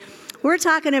We're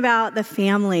talking about the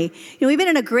family. We've been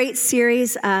in a great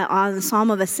series on the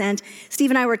Psalm of Ascent. Steve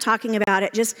and I were talking about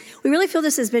it. We really feel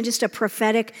this has been just a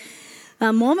prophetic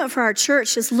moment for our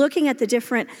church, just looking at the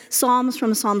different Psalms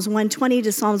from Psalms 120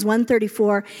 to Psalms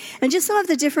 134, and just some of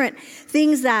the different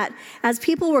things that as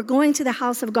people were going to the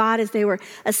house of God, as they were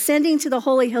ascending to the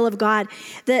holy hill of God,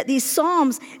 that these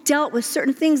Psalms dealt with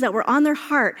certain things that were on their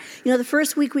heart. The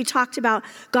first week we talked about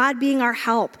God being our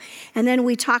help, and then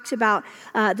we talked about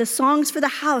the songs for the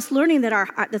house, learning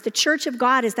that the church of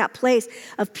God is that place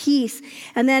of peace.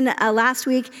 And then last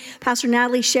week, Pastor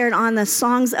Natalie shared on the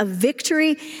songs of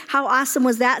victory. How awesome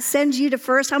was that? Send you to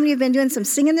first. How many have been doing some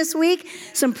singing this week?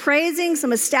 Some praising,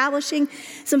 some establishing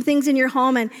some things in your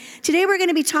home. And today we're going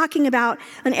to be talking about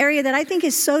an area that I think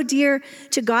is so dear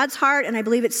to God's heart, and I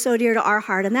believe it's so dear to our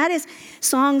heart, and that is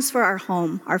songs for our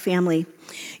home, our family.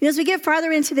 As we get farther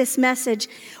into this message,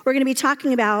 we're going to be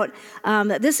talking about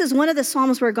that this is one of the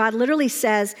Psalms where God literally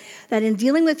says that in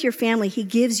dealing with your family, he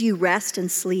gives you rest and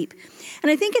sleep.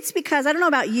 And I think it's because, I don't know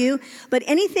about you, but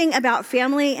anything about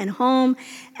family and home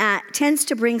tends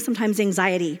to bring sometimes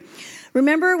anxiety.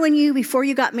 Remember before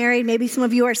you got married, maybe some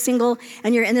of you are single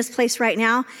and you're in this place right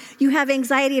now, you have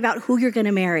anxiety about who you're going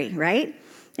to marry, right?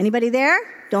 Anybody there?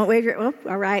 Don't wave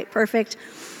all right, perfect.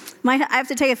 I have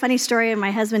to tell you a funny story. And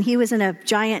my husband, he was in a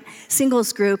giant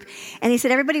singles group, and he said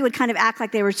everybody would kind of act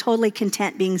like they were totally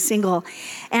content being single.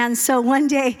 And so one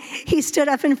day, he stood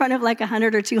up in front of like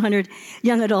 100 or 200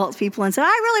 young adult people and said, I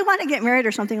really want to get married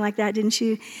or something like that, didn't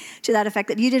you? To that effect,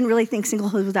 that you didn't really think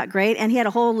singlehood was that great. And he had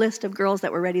a whole list of girls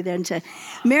that were ready then to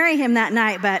marry him that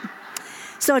night, but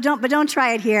don't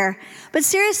try it here. But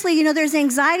seriously, there's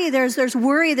anxiety, there's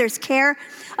worry, there's care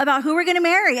about who we're going to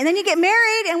marry. And then you get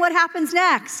married, and what happens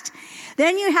next?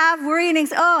 Then you have worry and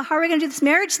anxiety. Oh, how are we going to do this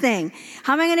marriage thing?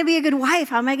 How am I going to be a good wife?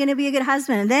 How am I going to be a good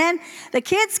husband? And then the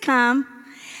kids come,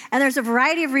 and there's a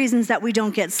variety of reasons that we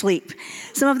don't get sleep.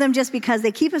 Some of them just because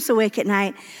they keep us awake at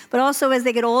night, but also as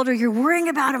they get older, you're worrying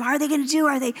about them. How are they going to do?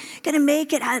 Are they going to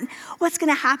make it? What's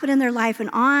going to happen in their life? And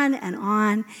on and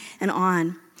on and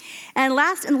on. And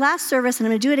last service, and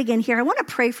I'm going to do it again here, I want to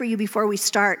pray for you before we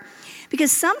start.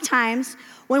 Because sometimes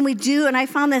when we do, and I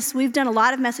found this, we've done a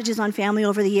lot of messages on family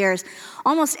over the years.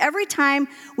 Almost every time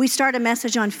we start a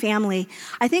message on family,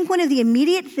 I think one of the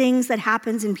immediate things that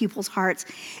happens in people's hearts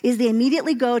is they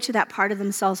immediately go to that part of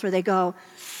themselves where they go,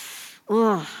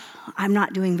 oh, I'm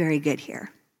not doing very good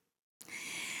here.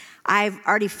 I've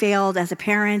already failed as a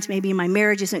parent. Maybe my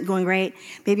marriage isn't going great.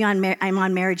 Maybe I'm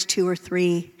on marriage 2 or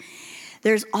 3.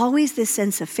 There's always this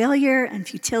sense of failure and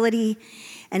futility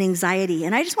and anxiety.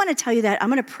 And I just want to tell you that I'm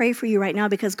going to pray for you right now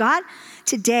because God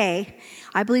today,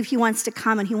 I believe he wants to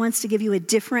come and he wants to give you a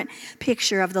different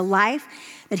picture of the life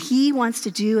that he wants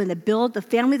to do and the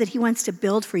family that he wants to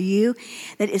build for you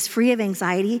that is free of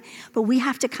anxiety. But we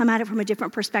have to come at it from a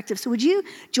different perspective. So would you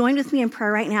join with me in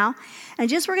prayer right now?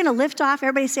 And we're going to lift off,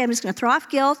 everybody say, I'm just going to throw off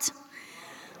guilt.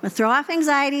 I'm going to throw off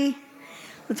anxiety. I'm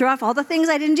going to throw off all the things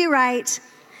I didn't do right.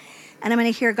 And I'm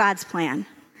going to hear God's plan.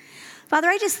 Father,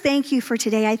 I just thank you for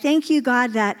today. I thank you,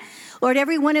 God, that, Lord,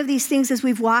 every one of these things as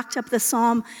we've walked up the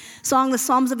the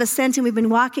Psalms of Ascent, and we've been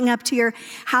walking up to your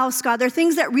house, God, they're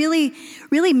things that really,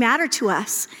 really matter to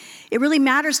us. It really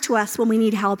matters to us when we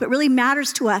need help. It really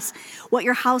matters to us what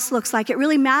your house looks like. It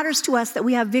really matters to us that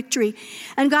we have victory.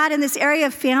 And God, in this area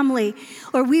of family,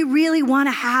 Lord, we really want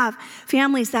to have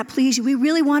families that please you. We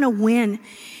really want to win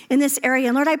in this area.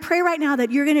 And Lord, I pray right now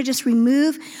that you're going to just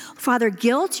remove, Father,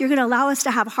 guilt. You're going to allow us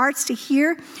to have hearts to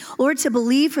hear, Lord, to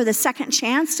believe for the second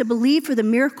chance, to believe for the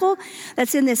miracle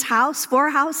that's in this house, 4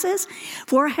 houses,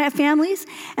 4 families.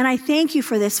 And I thank you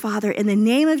for this, Father, in the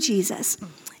name of Jesus.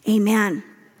 Amen.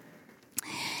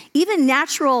 Even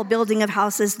natural building of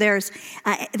houses, there's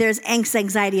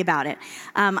anxiety about it.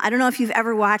 I don't know if you've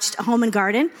ever watched Home and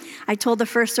Garden. I told the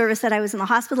first service that I was in the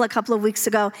hospital a couple of weeks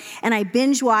ago, and I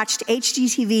binge watched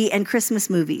HGTV and Christmas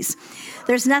movies.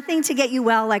 There's nothing to get you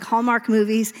well like Hallmark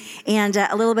movies and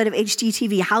a little bit of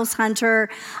HGTV, House Hunter,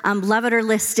 Love It or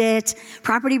List It,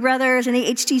 Property Brothers, and the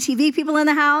HGTV people in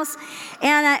the house.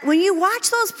 And when you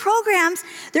watch those programs,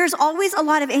 there's always a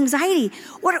lot of anxiety.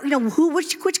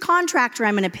 Which contractor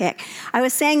I'm going to pick. I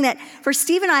was saying that for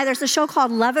Steve and I, there's a show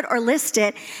called Love It or List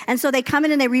It. And so they come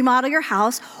in and they remodel your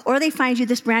house, or they find you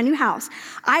this brand new house.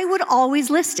 I would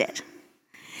always list it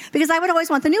because I would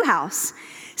always want the new house.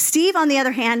 Steve, on the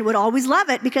other hand, would always love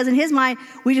it because in his mind,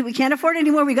 we can't afford it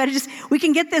anymore. We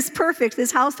can get this perfect,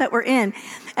 this house that we're in.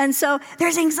 And so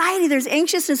there's anxiety, there's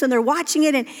anxiousness, and they're watching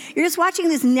it, and you're just watching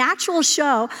this natural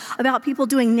show about people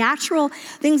doing natural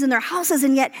things in their houses,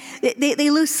 and yet they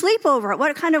lose sleep over it.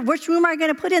 Which room are I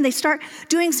going to put in? They start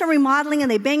doing some remodeling, and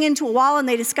they bang into a wall, and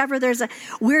they discover there's a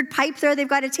weird pipe there they've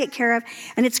got to take care of,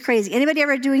 and it's crazy. Anybody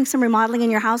ever doing some remodeling in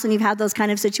your house and you've had those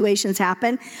kind of situations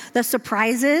happen? The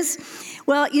surprises?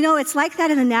 Well, it's like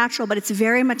that in the natural, but it's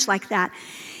very much like that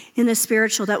in the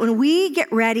spiritual, that when we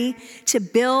get ready to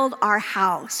build our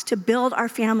house, to build our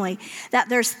family, that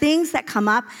there's things that come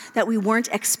up that we weren't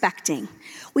expecting.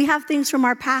 We have things from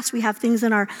our past. We have things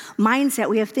in our mindset.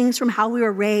 We have things from how we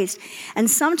were raised.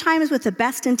 And sometimes with the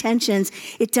best intentions,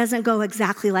 it doesn't go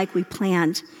exactly like we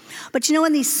planned. But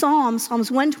in these Psalms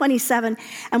 127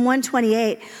 and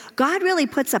 128, God really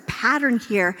puts a pattern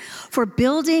here for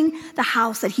building the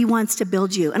house that he wants to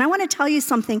build you. And I want to tell you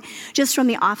something just from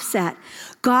the offset.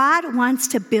 God wants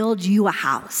to build you a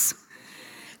house.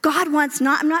 God wants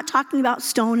I'm not talking about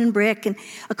stone and brick and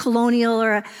a colonial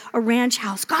or a ranch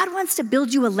house. God wants to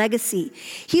build you a legacy.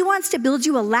 He wants to build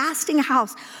you a lasting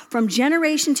house from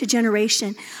generation to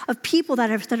generation of people that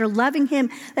are loving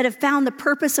him, that have found the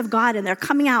purpose of God, and they're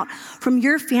coming out from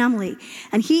your family,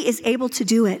 and he is able to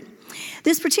do it.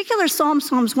 This particular Psalms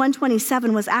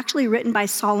 127, was actually written by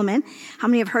Solomon. How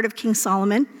many have heard of King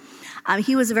Solomon?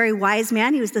 He was a very wise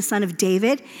man. He was the son of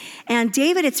David. And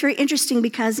David, it's very interesting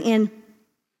because in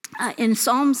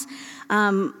Psalms,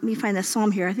 let me find the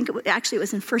psalm here. I think it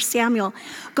was in 1 Samuel.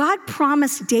 God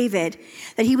promised David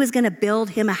that he was going to build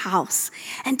him a house.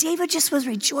 And David just was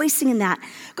rejoicing in that.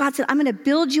 God said, I'm going to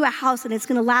build you a house, and it's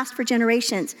going to last for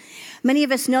generations. Many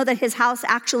of us know that his house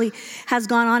actually has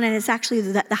gone on, and it's actually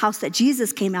the house that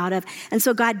Jesus came out of. And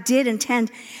so God did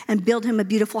intend and build him a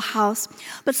beautiful house.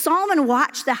 But Solomon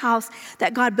watched the house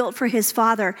that God built for his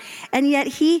father. And yet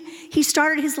he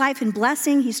started his life in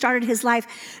blessing. He started his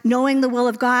life knowing the will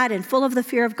of God and full of the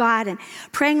fear of God and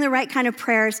praying the right kind of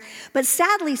prayers. But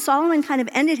sadly, Solomon kind of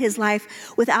ended his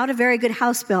life without a very good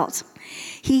house built.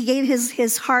 He gave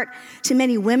his heart to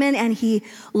many women, and he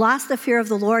lost the fear of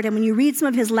the Lord. And when you read some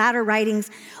of his latter writings,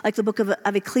 like the book of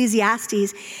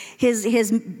Ecclesiastes,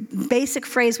 his basic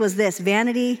phrase was this: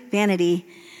 vanity, vanity,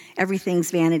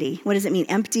 everything's vanity. What does it mean?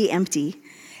 Empty, empty,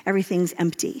 everything's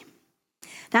empty.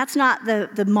 That's not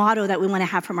the motto that we want to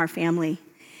have from our family.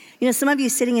 Some of you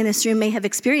sitting in this room may have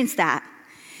experienced that.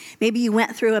 Maybe you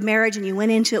went through a marriage and you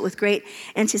went into it with great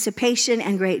anticipation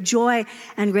and great joy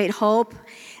and great hope,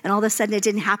 and all of a sudden it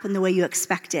didn't happen the way you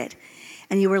expected,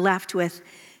 and you were left with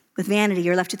vanity.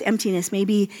 You're left with emptiness.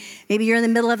 Maybe you're in the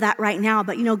middle of that right now,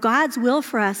 but God's will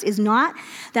for us is not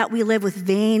that we live with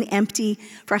vain, empty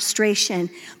frustration,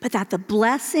 but that the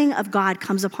blessing of God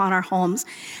comes upon our homes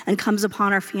and comes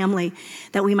upon our family,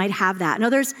 that we might have that. Now,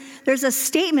 there's a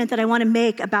statement that I want to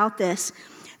make about this,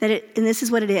 and this is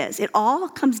what it is. It all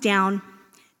comes down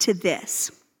to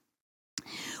this: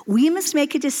 we must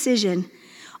make a decision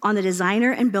on the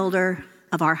designer and builder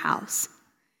of our house.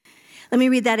 Let me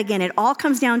read that again. It all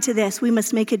comes down to this: we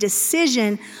must make a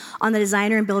decision on the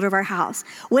designer and builder of our house.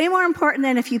 Way more important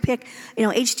than if you pick,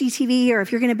 HGTV, or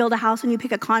if you're going to build a house and you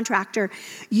pick a contractor.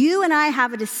 You and I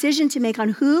have a decision to make on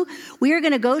who we are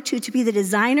going to go to be the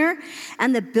designer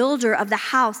and the builder of the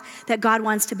house that God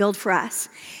wants to build for us.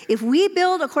 If we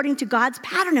build according to God's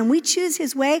pattern and we choose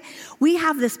his way, we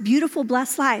have this beautiful,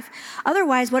 blessed life.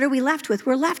 Otherwise, what are we left with?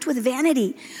 We're left with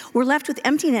vanity. We're left with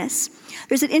emptiness.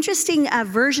 There's an interesting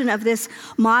version of this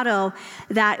motto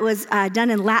that was done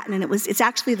in Latin, and it's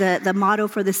actually the motto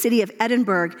for the city of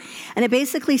Edinburgh. And it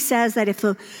basically says that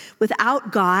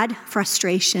without God,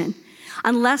 frustration.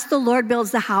 Unless the Lord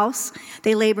builds the house,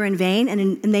 they labor in vain.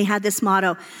 And they had this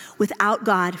motto: without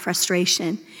God,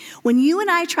 frustration. When you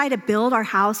and I try to build our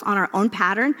house on our own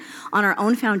pattern, on our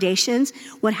own foundations,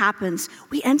 what happens?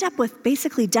 We end up with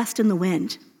basically dust in the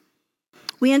wind.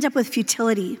 We end up with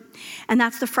futility, and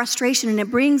that's the frustration, and it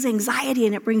brings anxiety,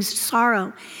 and it brings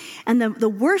sorrow. And the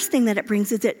worst thing that it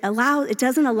brings is it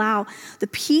doesn't allow the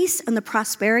peace and the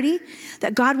prosperity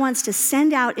that God wants to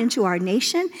send out into our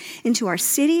nation, into our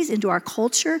cities, into our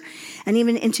culture, and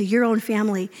even into your own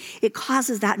family. It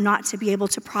causes that not to be able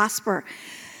to prosper.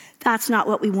 That's not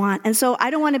what we want. And so I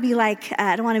don't want to be I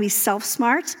don't want to be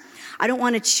self-smart. I don't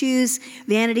want to choose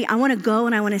vanity. I want to go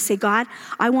and I want to say, God,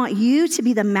 I want you to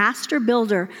be the master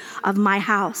builder of my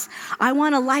house. I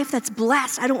want a life that's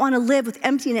blessed. I don't want to live with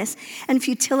emptiness and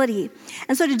futility.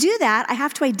 And so to do that, I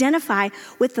have to identify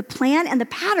with the plan and the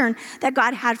pattern that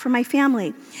God had for my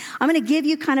family. I'm going to give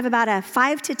you kind of about a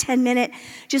 5 to 10 minute,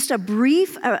 just a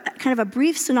brief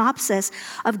synopsis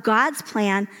of God's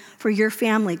plan for your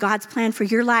family, God's plan for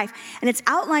your life. And it's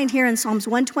outlined here in Psalms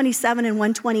 127 and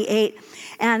 128.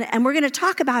 And we're going to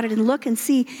talk about it and look and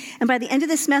see. And by the end of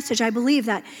this message, I believe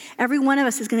that every one of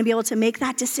us is going to be able to make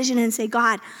that decision and say,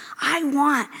 God, I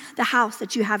want the house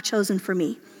that you have chosen for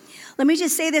me. Let me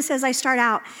just say this as I start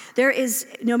out. There is,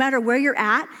 no matter where you're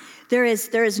at, there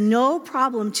is no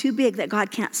problem too big that God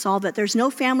can't solve it. There's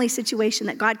no family situation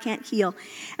that God can't heal.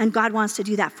 And God wants to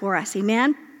do that for us.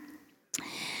 Amen?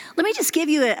 Let me just give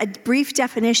you a brief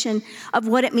definition of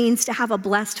what it means to have a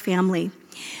blessed family.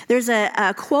 There's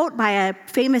a quote by a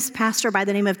famous pastor by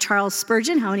the name of Charles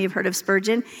Spurgeon. How many have heard of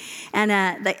Spurgeon?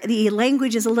 And the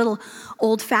language is a little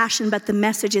old-fashioned, but the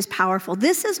message is powerful.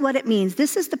 This is what it means.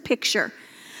 This is the picture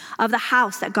of the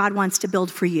house that God wants to build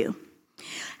for you.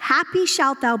 Happy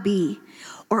shalt thou be,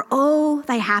 or oh,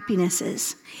 thy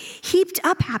happinesses. Heaped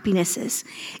up happinesses,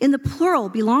 in the plural,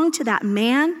 belong to that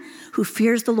man who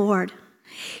fears the Lord.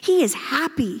 He is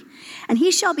happy, and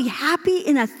he shall be happy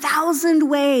in 1,000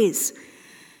 ways.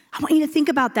 I want you to think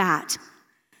about that.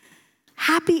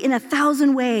 Happy in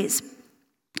 1,000 ways.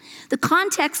 The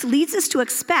context leads us to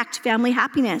expect family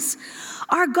happiness.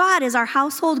 Our God is our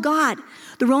household God.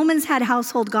 The Romans had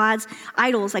household gods,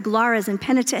 idols like Lares and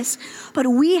Penetus, but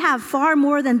we have far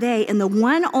more than they in the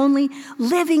one only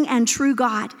living and true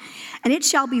God. And it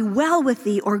shall be well with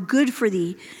thee, or good for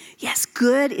thee. Yes,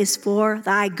 good is for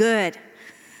thy good.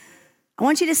 I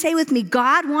want you to say with me,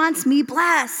 God wants me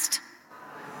blessed.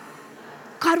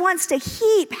 God wants to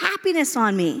heap happiness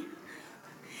on me.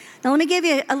 Now let me give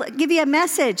you a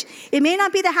message. It may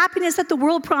not be the happiness that the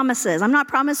world promises. I'm not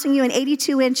promising you an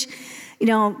 82-inch,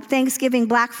 Thanksgiving,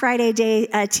 Black Friday day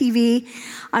TV.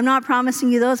 I'm not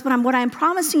promising you those, but what I'm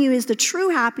promising you is the true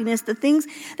happiness, the things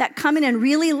that come in and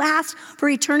really last for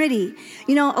eternity.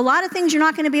 A lot of things you're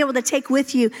not going to be able to take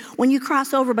with you when you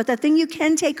cross over, but the thing you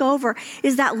can take over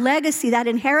is that legacy, that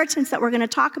inheritance that we're going to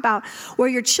talk about, where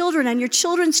your children and your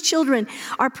children's children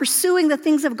are pursuing the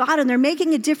things of God, and they're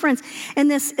making a difference in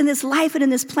this life and in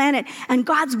this planet, and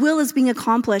God's will is being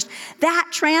accomplished. That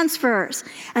transfers,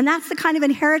 and that's the kind of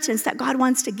inheritance that God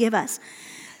wants to give us.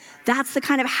 That's the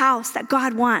kind of house that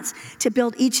God wants to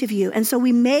build each of you. And so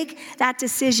we make that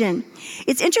decision.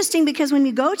 It's interesting because when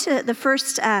you go to the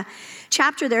first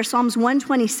chapter there, Psalms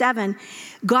 127,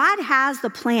 God has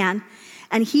the plan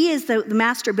and he is the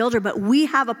master builder, but we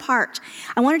have a part.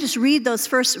 I want to just read those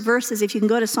first verses. If you can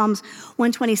go to Psalms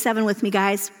 127 with me,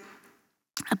 guys,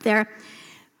 up there.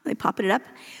 Let me pop it up.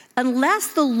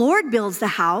 Unless the Lord builds the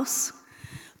house,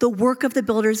 the work of the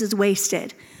builders is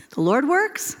wasted. The Lord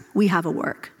works, we have a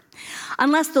work.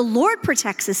 Unless the Lord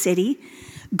protects a city,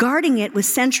 guarding it with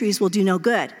sentries will do no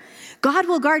good. God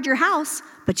will guard your house,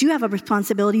 but you have a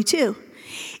responsibility too.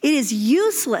 It is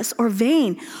useless or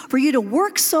vain for you to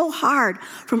work so hard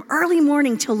from early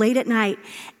morning till late at night,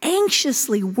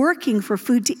 anxiously working for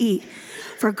food to eat,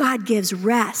 for God gives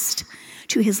rest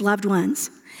to his loved ones.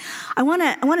 I want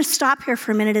to stop here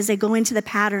for a minute as I go into the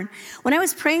pattern. When I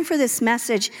was praying for this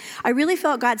message, I really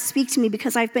felt God speak to me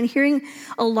because I've been hearing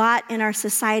a lot in our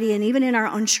society and even in our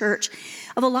own church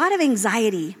of a lot of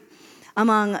anxiety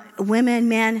among women,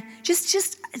 men,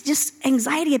 just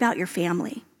anxiety about your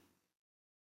family.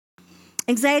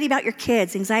 Anxiety about your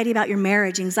kids, anxiety about your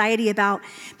marriage, anxiety about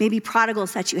maybe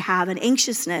prodigals that you have, and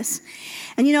anxiousness.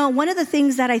 And one of the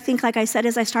things that I think, like I said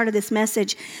as I started this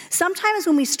message, sometimes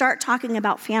when we start talking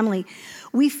about family,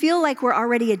 we feel like we're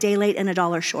already a day late and a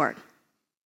dollar short.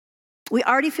 We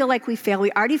already feel like we fail.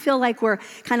 We already feel like we're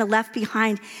kind of left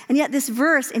behind. And yet this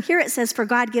verse, and here it says, for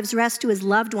God gives rest to his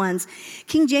loved ones.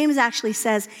 King James actually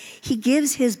says, he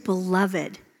gives his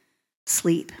beloved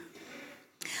sleep.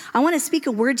 I want to speak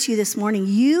a word to you this morning.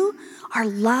 You are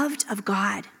loved of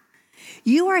God.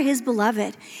 You are his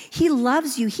beloved. He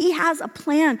loves you. He has a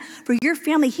plan for your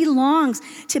family. He longs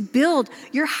to build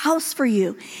your house for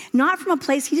you. Not from a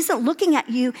place, he isn't looking at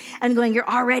you and going, you're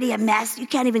already a mess. You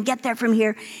can't even get there from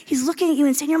here. He's looking at you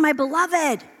and saying, you're my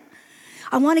beloved.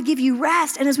 I want to give you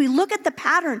rest. And as we look at the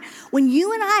pattern, when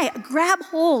you and I grab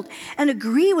hold and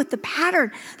agree with the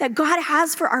pattern that God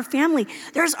has for our family,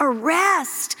 there's a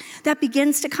rest that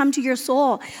begins to come to your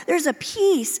soul. There's a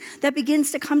peace that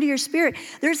begins to come to your spirit.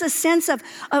 There's a sense of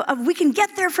we can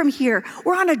get there from here.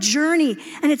 We're on a journey,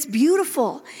 and it's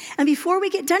beautiful. And before we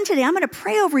get done today, I'm going to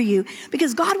pray over you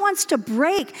because God wants to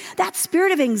break that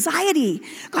spirit of anxiety.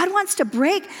 God wants to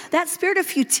break that spirit of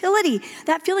futility,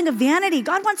 that feeling of vanity.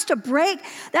 God wants to break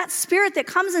that spirit that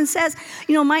comes and says,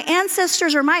 my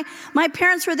ancestors or my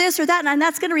parents were this or that, and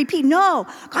that's going to repeat. No,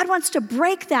 God wants to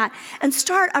break that and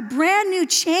start a brand new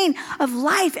chain of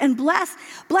life and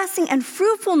blessing and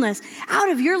fruitfulness out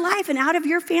of your life and out of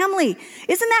your family.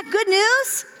 Isn't that good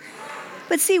news?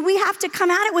 But see, we have to come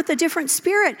at it with a different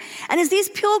spirit. And as these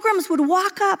pilgrims would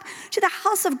walk up to the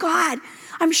house of God,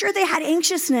 I'm sure they had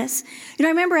anxiousness. I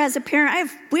remember as a parent,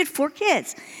 we had 4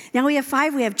 kids. Now we have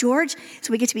 5, we have George,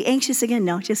 so we get to be anxious again.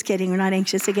 No, just kidding, we're not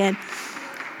anxious again.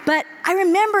 But I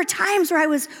remember times where I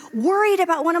was worried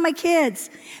about one of my kids.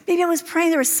 Maybe I was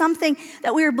praying there was something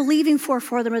that we were believing for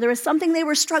them, or there was something they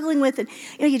were struggling with. And,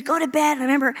 you'd go to bed. And I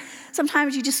remember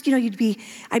sometimes you just,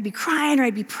 I'd be crying or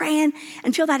I'd be praying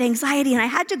and feel that anxiety. And I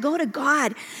had to go to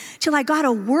God till I got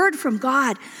a word from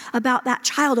God about that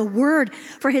child, a word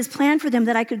for his plan for them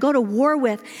that I could go to war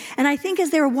with. And I think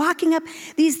as they were walking up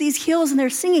these hills and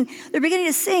they're beginning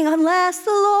to sing, unless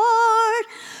the Lord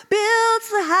builds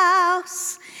the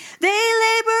house, they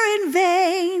labor in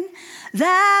vain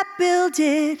that build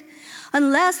it.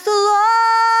 Unless the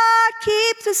Lord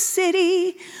keep the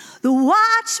city, the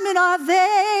watchmen are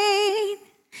vain.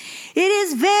 It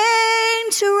is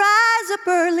vain to rise up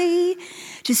early,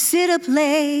 to sit up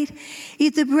late,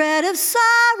 eat the bread of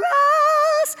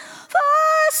sorrows,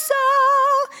 for so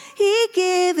he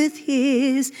giveth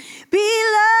his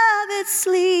beloved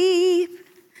sleep.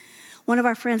 One of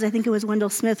our friends, I think it was Wendell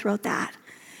Smith, wrote that.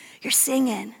 You're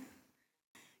singing.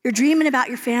 You're dreaming about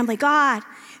your family. God,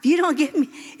 if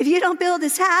you don't build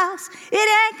this house, it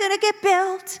ain't gonna get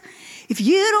built. If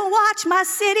you don't watch my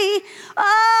city,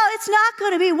 it's not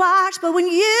gonna be watched. But when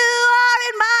you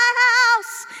are in my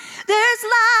house, there's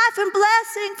life and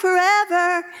blessing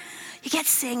forever. You get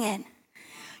singing.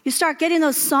 You start getting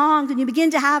those songs and you begin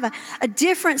to have a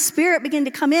different spirit begin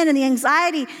to come in, and the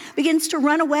anxiety begins to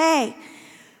run away.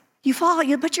 You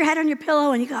put your head on your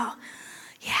pillow and you go,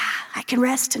 yeah, I can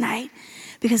rest tonight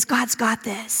because God's got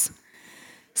this.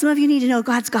 Some of you need to know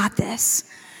God's got this.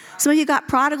 Some of you got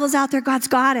prodigals out there, God's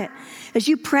got it. As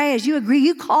you pray, as you agree,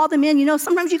 you call them in.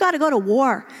 Sometimes you got to go to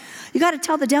war. You got to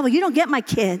tell the devil, you don't get my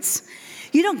kids.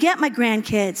 You don't get my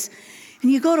grandkids.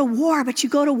 And you go to war, but you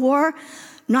go to war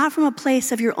not from a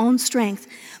place of your own strength,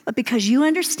 but because you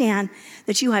understand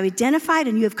that you have identified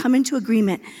and you have come into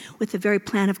agreement with the very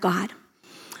plan of God.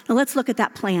 Now let's look at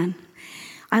that plan.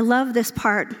 I love this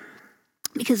part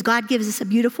because God gives us a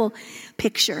beautiful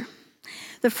picture.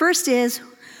 The first is,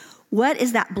 what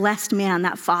is that blessed man,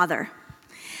 that father?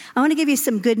 I want to give you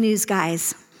some good news,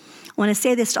 guys. I want to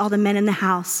say this to all the men in the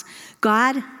house.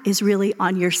 God is really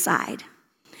on your side.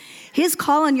 His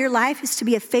call on your life is to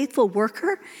be a faithful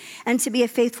worker and to be a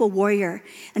faithful warrior.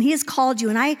 And he has called you.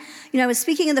 And I was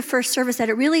speaking in the first service that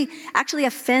it really actually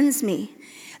offends me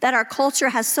that our culture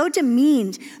has so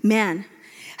demeaned men,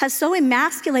 has so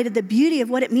emasculated the beauty of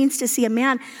what it means to see a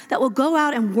man that will go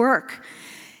out and work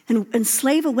and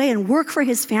slave away and work for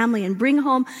his family and bring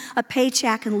home a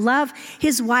paycheck and love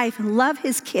his wife and love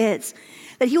his kids.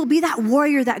 That he will be that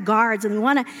warrior that guards. And we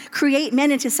want to create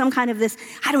men into some kind of this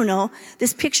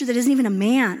picture that isn't even a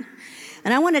man.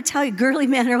 And I want to tell you, girly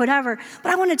men or whatever,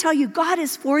 but I want to tell you, God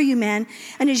is for you, men.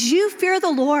 And as you fear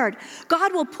the Lord,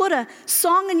 God will put a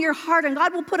song in your heart, and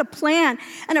God will put a plan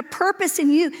and a purpose in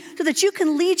you so that you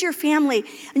can lead your family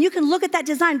and you can look at that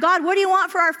design. God, what do you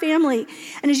want for our family?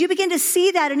 And as you begin to see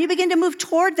that and you begin to move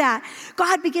toward that,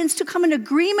 God begins to come in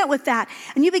agreement with that,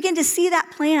 and you begin to see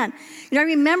that plan. I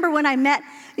remember when I met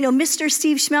Mr.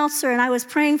 Steve Schmelzer, and I was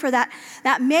praying for that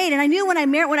maid. And I knew when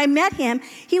I met him,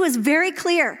 he was very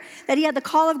clear that he had the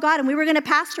call of God and we were going to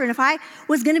pastor. And if I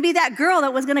was going to be that girl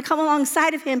that was going to come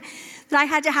alongside of him, that I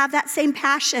had to have that same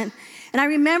passion. And I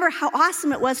remember how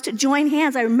awesome it was to join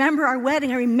hands. I remember our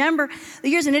wedding. I remember the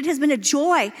years, and it has been a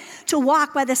joy to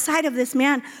walk by the side of this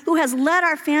man who has led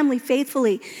our family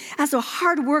faithfully as a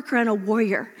hard worker and a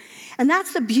warrior. And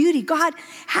that's the beauty God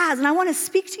has. And I want to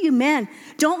speak to you men.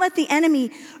 Don't let the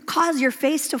enemy cause your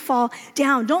face to fall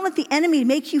down. Don't let the enemy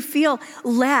make you feel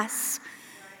less.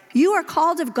 You are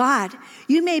called of God.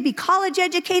 You may be college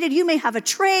educated. You may have a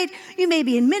trade. You may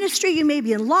be in ministry. You may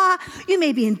be in law. You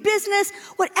may be in business.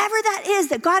 Whatever that is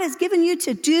that God has given you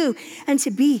to do and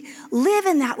to be, live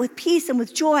in that with peace and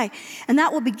with joy. And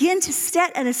that will begin to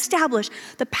set and establish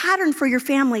the pattern for your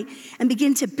family and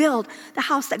begin to build the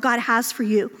house that God has for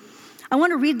you. I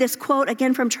want to read this quote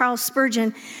again from Charles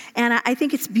Spurgeon, and I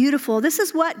think it's beautiful. This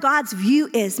is what God's view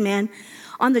is, man,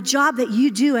 on the job that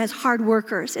you do as hard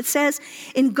workers. It says,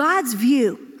 in God's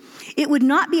view, it would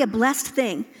not be a blessed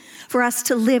thing for us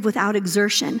to live without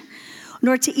exertion,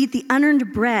 nor to eat the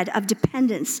unearned bread of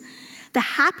dependence. The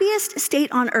happiest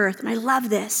state on earth, and I love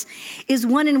this, is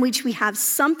one in which we have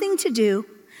something to do,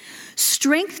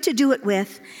 strength to do it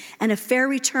with, and a fair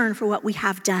return for what we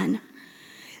have done.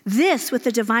 This, with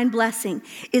the divine blessing,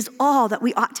 is all that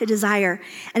we ought to desire,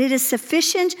 and it is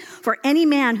sufficient for any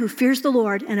man who fears the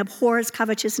Lord and abhors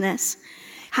covetousness.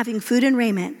 Having food and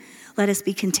raiment, let us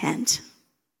be content.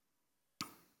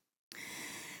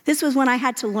 This was when I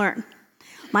had to learn.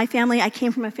 My family, I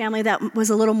came from a family that was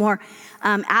a little more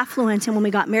affluent, and when we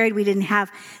got married, we didn't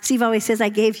have, Steve always says, I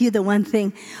gave you the one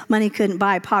thing money couldn't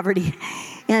buy, poverty.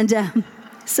 And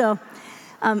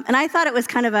and I thought it was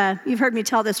kind of you've heard me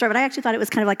tell this story, but I actually thought it was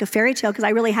kind of like a fairy tale because I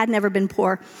really had never been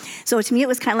poor. So to me, it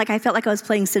was kind of like I felt like I was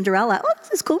playing Cinderella. Oh,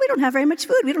 this is cool. We don't have very much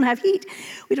food. We don't have heat.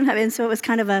 And so it was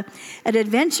kind of an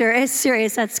adventure. It's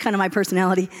serious. That's kind of my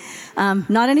personality.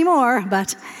 Not anymore,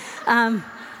 but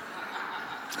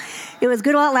it was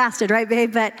good while it lasted, right,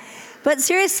 babe? But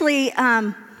seriously,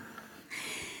 I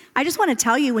just want to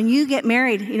tell you, when you get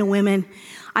married, women,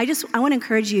 I want to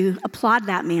encourage you, applaud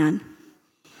that man.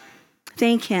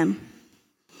 Thank him.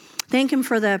 Thank him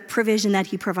for the provision that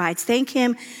he provides. Thank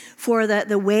him for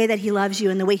the way that he loves you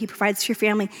and the way he provides for your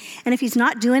family. And if he's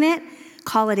not doing it,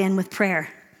 call it in with prayer.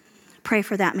 Pray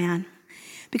for that man.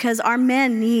 Because our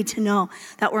men need to know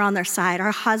that we're on their side,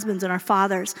 our husbands and our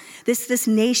fathers. This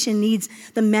nation needs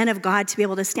the men of God to be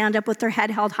able to stand up with their head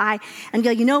held high and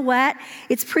go, you know what?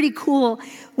 It's pretty cool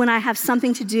when I have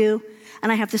something to do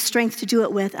and I have the strength to do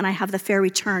it with and I have the fair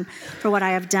return for what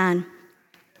I have done.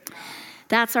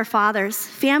 That's our fathers.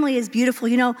 Family is beautiful.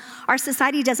 Our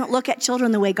society doesn't look at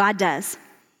children the way God does.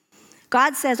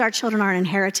 God says our children are an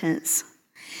inheritance.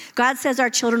 God says our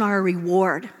children are a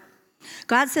reward.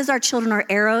 God says our children are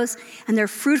arrows, and they're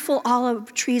fruitful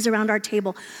olive trees around our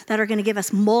table that are going to give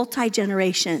us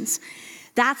multi-generations.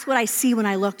 That's what I see when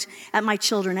I looked at my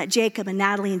children, at Jacob and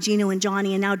Natalie and Gino and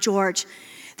Johnny and now George.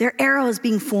 They're arrows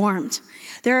being formed.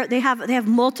 They have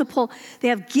multiple, they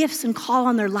have gifts and call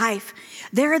on their life.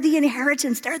 They're the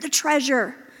inheritance. They're the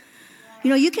treasure.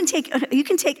 You can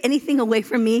take anything away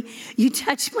from me. You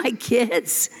touch my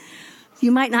kids,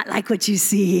 you might not like what you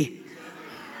see.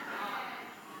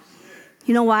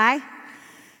 You know why?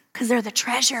 Because they're the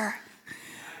treasure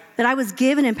that I was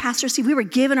given. And Pastor Steve, we were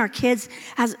given our kids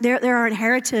as they're our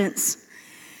inheritance.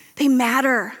 They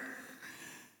matter.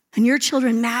 And your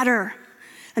children matter.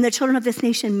 And the children of this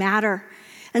nation matter.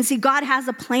 And see, God has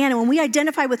a plan. And when we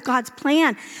identify with God's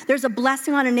plan, there's a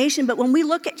blessing on a nation. But when we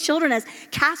look at children as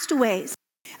castaways,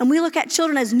 and we look at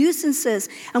children as nuisances,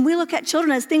 and we look at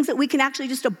children as things that we can actually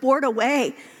just abort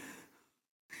away,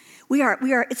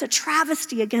 it's a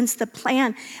travesty against the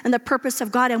plan and the purpose of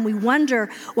God, and we wonder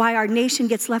why our nation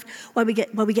gets left, why we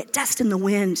get dust in the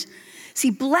wind. See,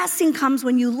 blessing comes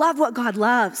when you love what God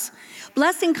loves.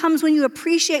 Blessing comes when you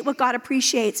appreciate what God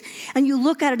appreciates, and you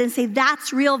look at it and say,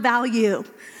 that's real value.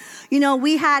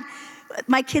 We had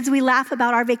my kids, we laugh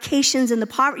about our vacations and the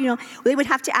poverty. They would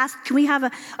have to ask, can we have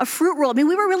a fruit roll? We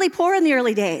were really poor in the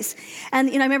early days. And,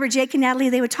 I remember Jake and Natalie,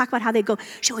 they would talk about how they'd go,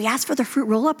 should we ask for the fruit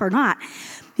roll up or not?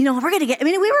 We were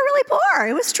really poor.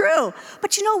 It was true.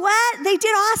 But you know what? They did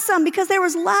awesome because there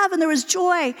was love and there was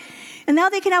joy. And now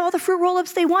they can have all the fruit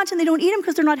roll-ups they want and they don't eat them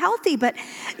because they're not healthy. But,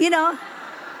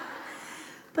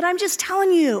 But I'm just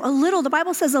telling you, the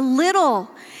Bible says a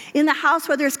little in the house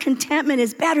where there's contentment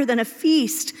is better than a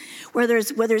feast where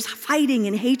there's fighting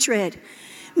and hatred.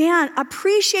 Man,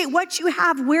 appreciate what you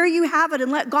have, where you have it,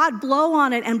 and let God blow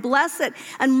on it and bless it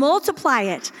and multiply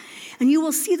it. And you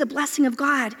will see the blessing of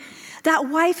God. That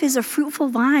wife is a fruitful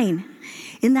vine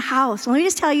in the house. Let me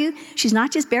just tell you, she's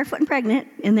not just barefoot and pregnant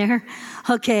in there.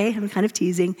 Okay, I'm kind of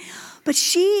teasing. But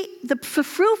the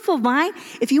fruitful vine,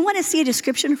 if you want to see a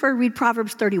description for her, read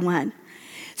Proverbs 31.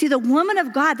 See, the woman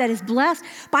of God that is blessed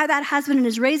by that husband and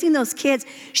is raising those kids,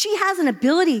 she has an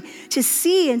ability to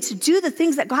see and to do the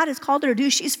things that God has called her to do.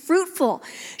 She's fruitful.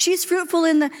 She's fruitful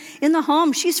in the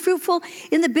home. She's fruitful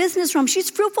in the business realm. She's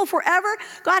fruitful forever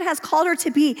God has called her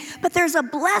to be. But there's a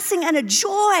blessing and a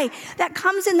joy that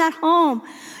comes in that home.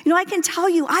 I can tell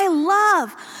you, I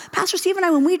love Pastor Steve and I,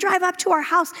 when we drive up to our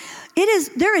house,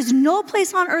 there is no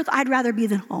place on earth I'd rather be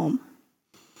than home.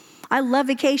 I love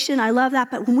vacation, I love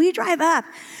that, but when we drive up,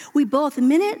 the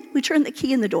minute we turn the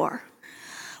key in the door,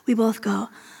 we both go,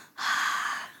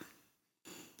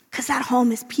 because that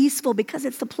home is peaceful, because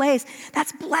it's the place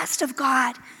that's blessed of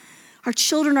God. Our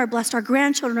children are blessed, our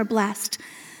grandchildren are blessed.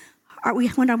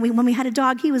 When we had a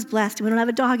dog, he was blessed. We don't have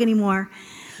a dog anymore.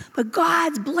 But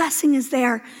God's blessing is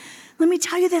there. Let me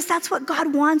tell you this, that's what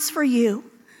God wants for you.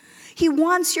 He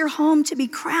wants your home to be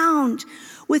crowned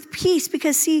with peace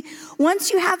because, see,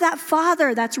 once you have that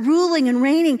father that's ruling and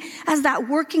reigning as that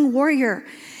working warrior,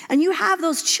 and you have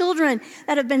those children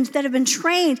that have been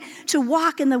trained to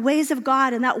walk in the ways of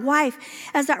God, and that wife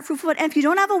as that fruitful. And if you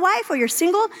don't have a wife or you're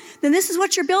single, then this is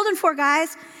what you're building for,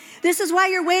 guys. This is why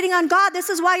you're waiting on God. This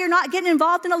is why you're not getting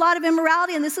involved in a lot of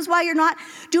immorality, and this is why you're not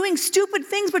doing stupid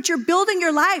things, but you're building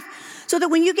your life so that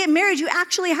when you get married,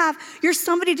 you're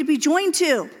somebody to be joined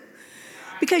to.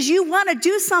 Because you want to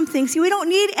do something. See, we don't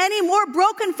need any more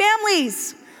broken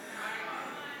families.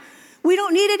 We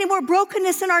don't need any more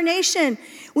brokenness in our nation.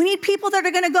 We need people that are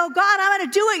going to go, God, I'm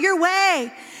going to do it your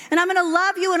way. And I'm going to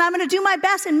love you and I'm going to do my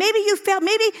best. And maybe you failed.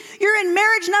 Maybe you're in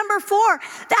marriage number 4.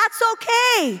 That's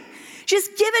okay.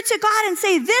 Just give it to God and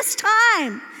say, this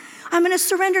time, I'm going to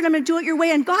surrender and I'm going to do it your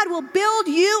way. And God will build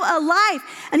you a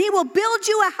life. And he will build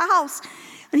you a house.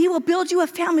 And he will build you a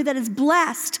family that is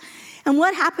blessed. And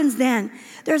what happens then?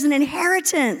 There's an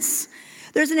inheritance.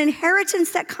 There's an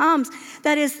inheritance that comes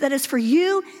that is for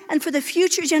you and for the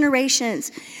future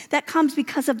generations, that comes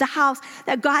because of the house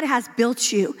that God has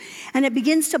built you. And it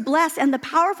begins to bless. And the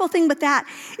powerful thing with that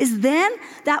is then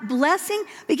that blessing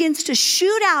begins to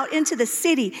shoot out into the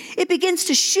city. It begins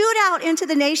to shoot out into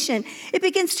the nation. It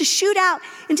begins to shoot out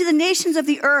into the nations of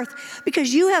the earth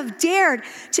because you have dared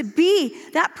to be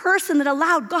that person that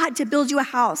allowed God to build you a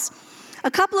house. A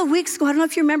couple of weeks ago, I don't know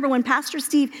if you remember when Pastor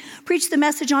Steve preached the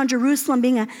message on Jerusalem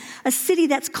being a city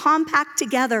that's compact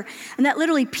together, and that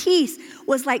literally peace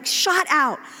was like shot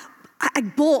out,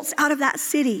 like bolts out of that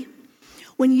city.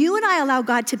 When you and I allow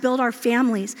God to build our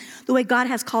families the way God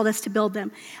has called us to build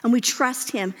them, and we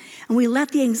trust him, and we let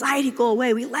the anxiety go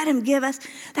away, we let him give us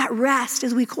that rest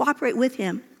as we cooperate with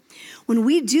him. When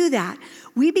we do that,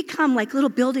 we become like little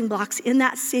building blocks in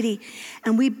that city,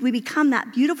 and we become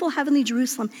that beautiful heavenly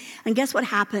Jerusalem. And guess what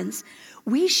happens?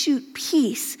 We shoot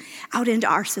peace out into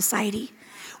our society.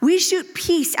 We shoot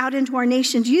peace out into our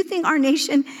nation. Do you think our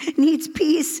nation needs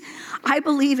peace? I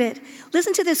believe it.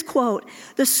 Listen to this quote.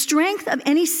 The strength of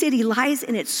any city lies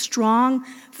in its strong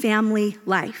family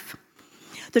life.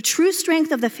 The true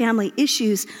strength of the family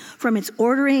issues from its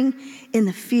ordering in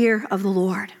the fear of the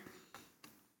Lord.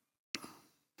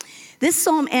 This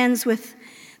psalm ends with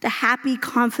the happy,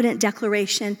 confident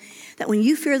declaration that when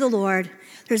you fear the Lord,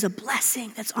 there's a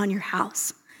blessing that's on your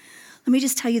house. Let me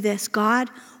just tell you this, God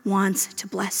wants to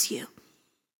bless you.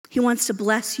 He wants to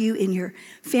bless you in your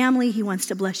family. He wants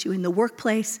to bless you in the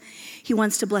workplace. He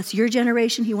wants to bless your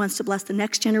generation. He wants to bless the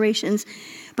next generations.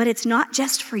 But it's not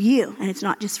just for you, and it's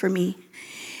not just for me.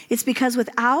 It's because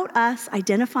without us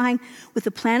identifying with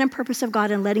the plan and purpose of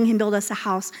God and letting him build us a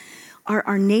house,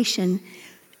 our nation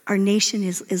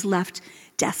is left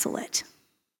desolate.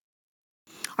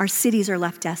 Our cities are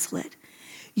left desolate.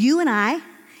 You and I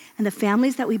and the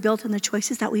families that we built and the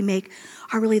choices that we make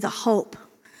are really the hope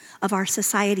of our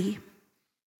society.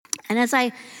 And as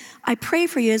I pray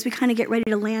for you as we kind of get ready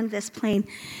to land this plane,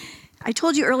 I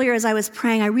told you earlier as I was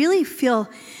praying, I really feel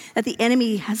that the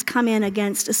enemy has come in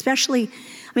against, especially,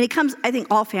 it comes, I think,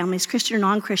 all families, Christian or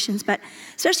non-Christians, but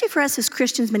especially for us as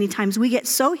Christians, many times we get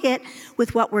so hit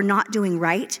with what we're not doing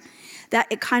right that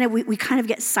we kind of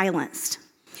get silenced.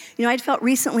 You know, I'd felt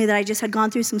recently that I just had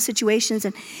gone through some situations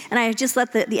and I had just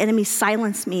let the enemy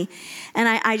silence me. And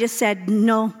I just said,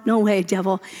 no way,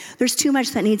 devil. There's too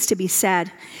much that needs to be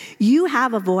said. You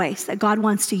have a voice that God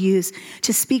wants to use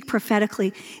to speak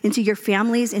prophetically into your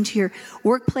families, into your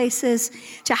workplaces,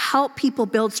 to help people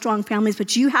build strong families.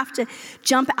 But you have to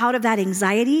jump out of that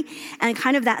anxiety and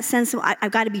kind of that sense of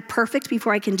I've got to be perfect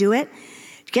before I can do it.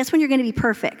 Guess when you're going to be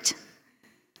perfect?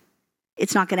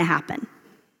 It's not going to happen.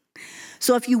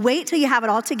 So if you wait till you have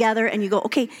it all together and you go,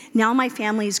 okay, now my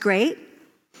family is great,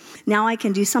 now I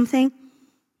can do something,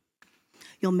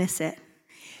 you'll miss it.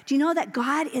 Do you know that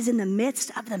God is in the midst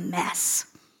of the mess?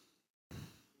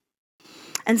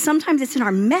 And sometimes it's in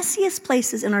our messiest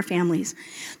places in our families,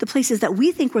 the places that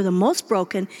we think we're the most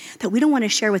broken, that we don't want to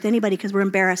share with anybody because we're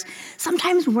embarrassed.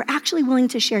 Sometimes when we're actually willing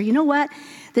to share, you know what?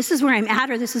 This is where I'm at,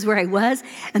 or this is where I was,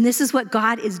 and this is what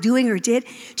God is doing or did.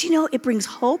 Do you know it brings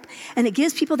hope, and it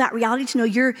gives people that reality to know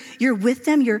you're with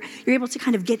them. You're able to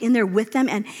kind of get in there with them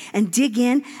and dig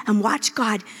in and watch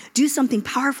God do something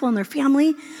powerful in their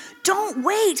family. Don't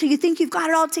wait till you think you've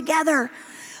got it all together.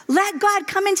 Let God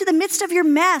come into the midst of your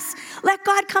mess. Let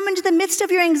God come into the midst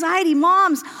of your anxiety.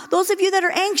 Moms, those of you that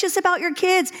are anxious about your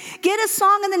kids, get a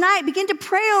song in the night. Begin to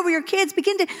pray over your kids.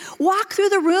 Begin to walk through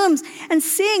the rooms and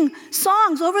sing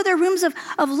songs over their rooms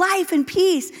of life and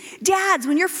peace. Dads,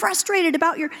 when you're frustrated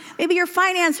about maybe your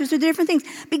finances or different things,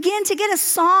 begin to get a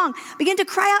song. Begin to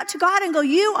cry out to God and go,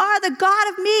 you are the God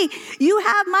of me. You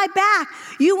have my back.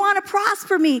 You want to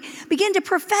prosper me. Begin to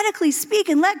prophetically speak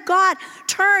and let God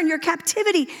turn your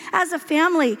captivity as a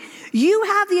family. You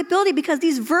have the ability, because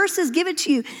these verses give it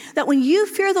to you, that when you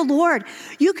fear the Lord,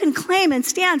 you can claim and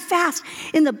stand fast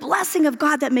in the blessing of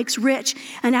God that makes rich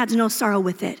and adds no sorrow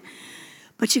with it.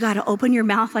 But you got to open your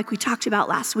mouth like we talked about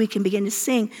last week and begin to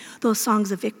sing those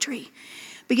songs of victory.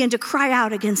 Begin to cry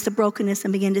out against the brokenness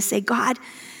and begin to say, God,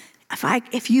 if I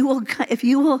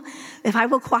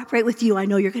will cooperate with you, I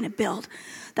know you're going to build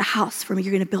the house for me.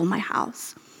 You're going to build my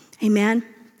house. Amen.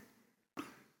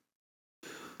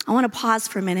 I want to pause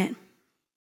for a minute.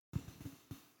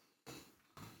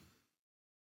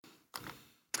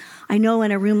 I know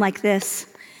in a room like this,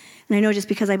 and I know just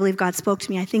because I believe God spoke to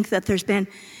me, I think that there's been,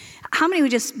 how many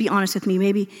would just be honest with me?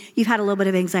 Maybe you've had a little bit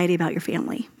of anxiety about your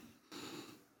family.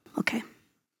 Okay.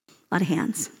 A lot of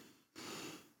hands.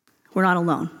 We're not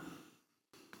alone.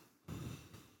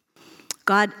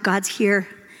 God's here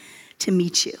to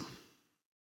meet you.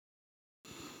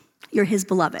 You're his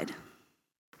beloved.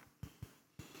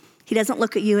 He doesn't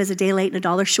look at you as a day late and a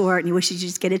dollar short and he wishes you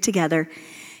just get it together.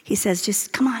 He says,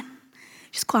 just come on.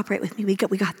 Just cooperate with me. We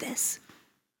got this.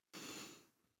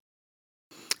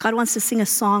 God wants to sing a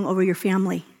song over your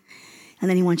family, and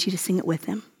then he wants you to sing it with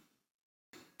him.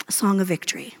 A song of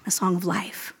victory, a song of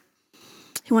life.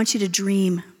 He wants you to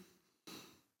dream.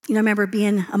 You know, I remember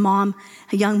being a mom,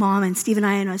 a young mom, and Steve and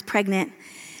I, when I was pregnant,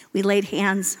 we laid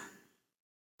hands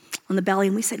on the belly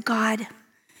and we said, God,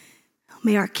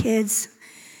 may our kids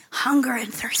hunger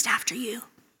and thirst after you.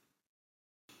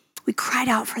 We cried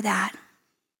out for that.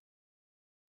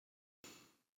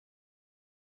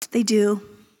 They do.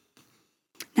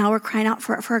 Now we're crying out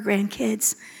for our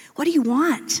grandkids. What do you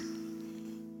want?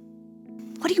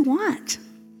 What do you want?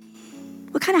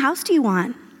 What kind of house do you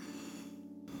want?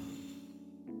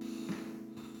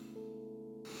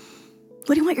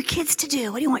 What do you want your kids to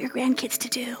do? What do you want your grandkids to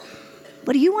do?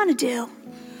 What do you want to do?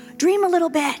 Dream a little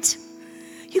bit.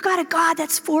 You got a God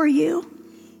that's for you.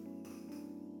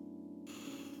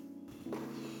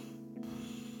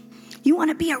 You want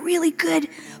to be a really good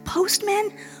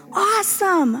postman?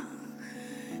 Awesome.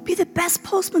 Be the best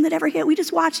postman that ever hit. We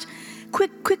just watched,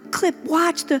 quick clip,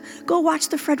 go watch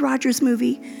the Fred Rogers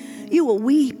movie. You will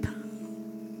weep.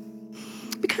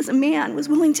 Because a man was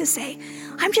willing to say,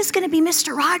 I'm just going to be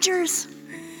Mr. Rogers.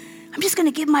 I'm just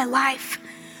going to give my life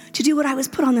to do what I was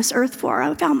put on this earth for.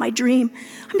 I found my dream.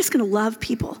 I'm just going to love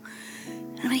people.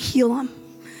 I'm going to heal them.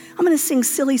 I'm going to sing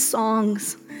silly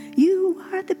songs. You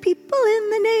are the people in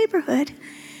the neighborhood.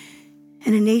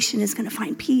 And a nation is going to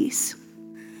find peace.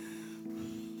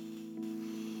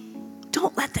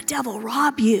 Don't let the devil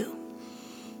rob you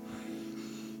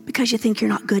because you think you're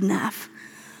not good enough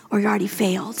or you already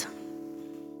failed.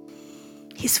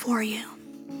 He's for you.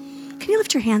 Can you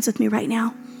lift your hands with me right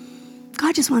now?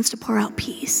 God just wants to pour out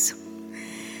peace.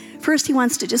 First, he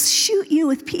wants to just shoot you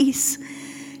with peace.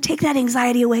 Take that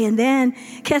anxiety away. And then,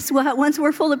 guess what? Once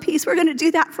we're full of peace, we're going to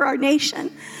do that for our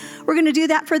nation. We're going to do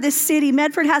that for this city.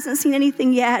 Medford hasn't seen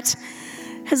anything yet.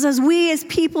 As we as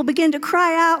people begin to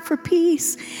cry out for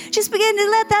peace, just begin to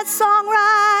let that song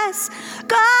rise.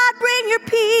 God, bring your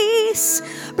peace.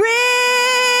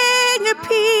 Bring your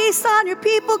peace on your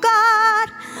people, God.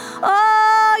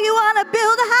 Oh, you want to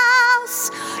build a house.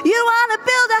 You want to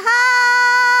build a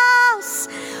house.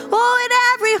 Oh, in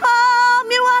every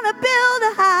home, you want to build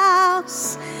a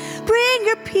house. Bring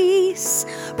your peace.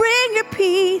 Bring your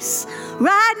peace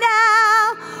right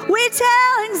now. We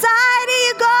tell anxiety,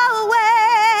 you go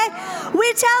away.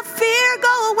 We tell fear,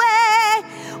 go away.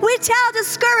 We tell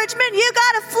discouragement, you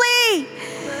gotta flee.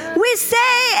 We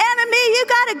say, enemy, you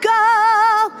gotta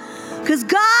go. Because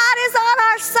God is on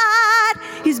our side.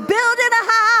 He's building a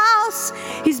house.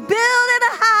 He's building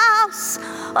a house.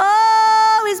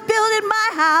 Oh, he's building my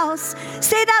house.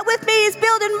 Say that with me. He's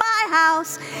building my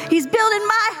house. He's building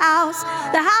my house.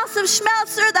 The house of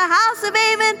Schmelzer, the house of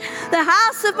Amon, the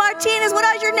house of Martinez. What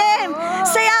is your name?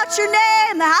 Say out your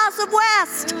name. The house of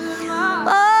West.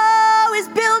 Oh, he's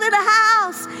building a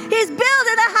house. He's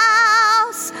building a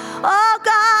house. Oh,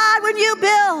 God, when you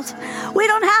build, we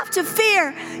don't have to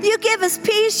fear. You give us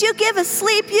peace. You give us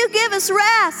sleep. You give us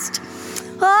rest.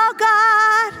 Oh,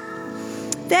 God.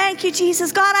 Thank you,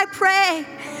 Jesus. God, I pray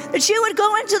that you would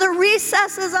go into the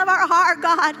recesses of our heart,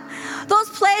 God, those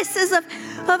places of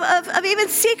even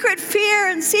secret fear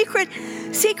and secret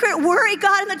worry,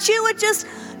 God, and that you would just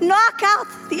knock out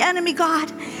the enemy,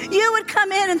 God. You would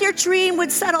come in and your dream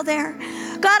would settle there.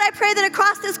 God, I pray that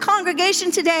across this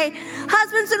congregation today,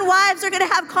 husbands and wives are going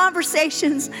to have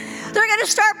conversations. They're going to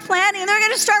start planning. They're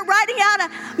going to start writing out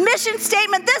a mission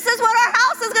statement. This is what our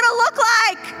house is going to look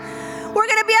like. We're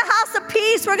going to be a house of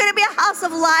peace. We're going to be a house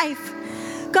of life.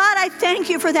 God, I thank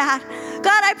you for that.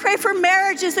 God, I pray for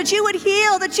marriages, that you would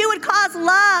heal, that you would cause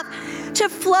love to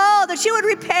flow, that you would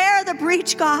repair the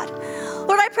breach, God.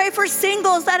 Lord, I pray for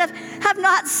singles that have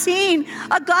not seen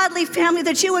a godly family,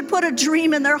 that you would put a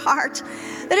dream in their heart,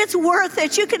 that it's worth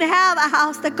it. You can have a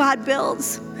house that God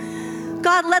builds.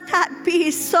 God, let that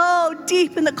be so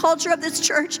deep in the culture of this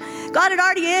church. God, it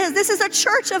already is. This is a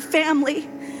church of family.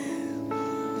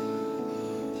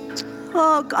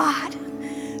 Oh,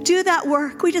 God, do that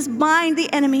work. We just bind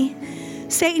the enemy.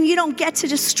 Satan, you don't get to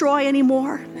destroy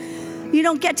anymore. You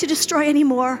don't get to destroy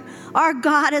anymore. Our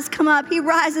God has come up. He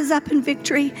rises up in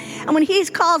victory. And when he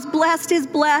calls blessed is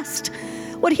blessed.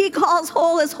 What he calls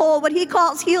whole is whole. What he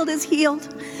calls healed is healed.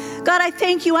 God, I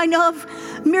thank you. I know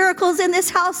of miracles in this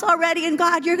house already. And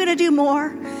God, you're going to do more.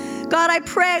 God, I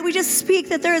pray, we just speak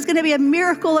that there is going to be a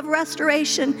miracle of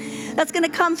restoration that's going to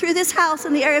come through this house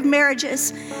in the area of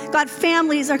marriages. God,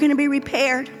 families are going to be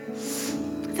repaired.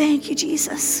 Thank you,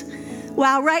 Jesus.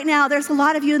 Wow, right now, there's a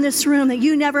lot of you in this room that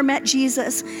you never met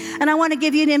Jesus. And I want to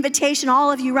give you an invitation,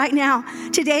 all of you right now.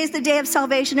 Today is the day of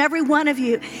salvation, every one of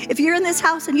you. If you're in this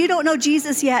house and you don't know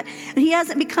Jesus yet, and he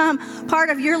hasn't become part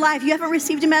of your life, you haven't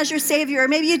received him as your Savior, or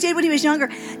maybe you did when he was younger,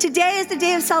 today is the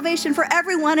day of salvation for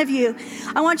every one of you.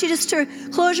 I want you just to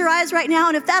close your eyes right now,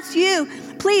 and if that's you,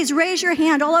 please raise your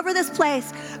hand all over this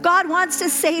place. God wants to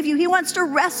save you. He wants to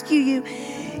rescue you.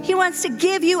 He wants to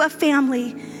give you a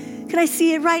family. Can I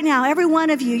see it right now? Every one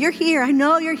of you, you're here. I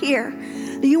know you're here.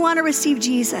 You want to receive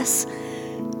Jesus.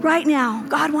 Right now,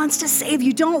 God wants to save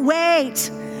you. Don't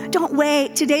wait. Don't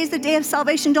wait. Today's the day of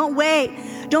salvation. Don't wait.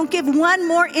 Don't give one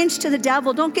more inch to the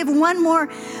devil. Don't give one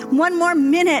more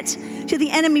minute to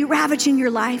the enemy ravaging your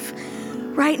life.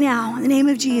 Right now, in the name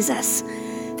of Jesus.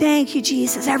 Thank you,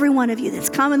 Jesus. Every one of you that's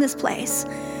come in this place.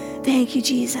 Thank you,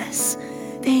 Jesus.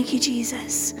 Thank you,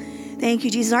 Jesus. Thank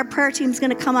you, Jesus. Our prayer team is going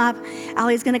to come up.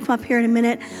 Allie's going to come up here in a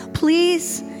minute.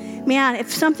 Please, man,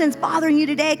 if something's bothering you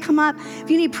today, come up. If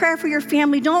you need prayer for your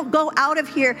family, don't go out of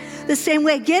here the same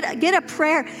way. Get a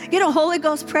prayer. Get a Holy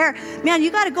Ghost prayer. Man, you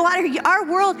got to go out of here. Our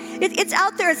world, it's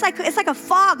out there. It's like a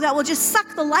fog that will just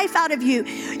suck the life out of you.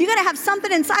 You got to have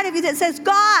something inside of you that says,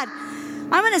 God,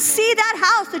 I'm going to see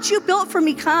that house that you built for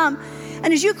me come.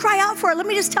 And as you cry out for it, let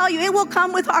me just tell you, it will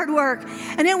come with hard work.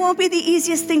 And it won't be the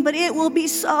easiest thing, but it will be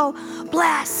so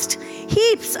blessed.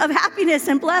 Heaps of happiness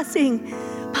and blessing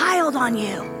piled on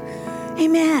you.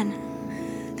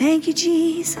 Amen. Thank you,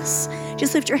 Jesus.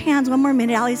 Just lift your hands one more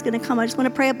minute. Allie's going to come. I just want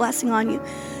to pray a blessing on you.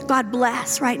 God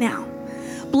bless right now.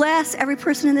 Bless every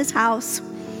person in this house.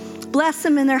 Bless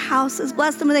them in their houses.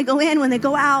 Bless them when they go in, when they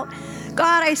go out.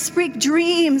 God, I speak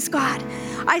dreams, God.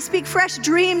 I speak fresh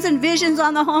dreams and visions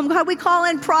on the home. God, we call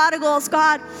in prodigals,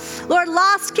 God. Lord,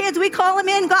 lost kids, we call them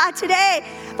in, God, today.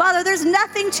 Father, there's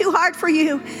nothing too hard for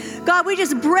you. God, we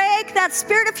just break that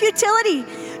spirit of futility.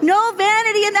 No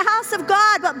vanity in the house of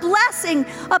God, but blessing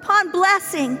upon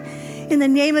blessing in the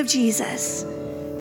name of Jesus.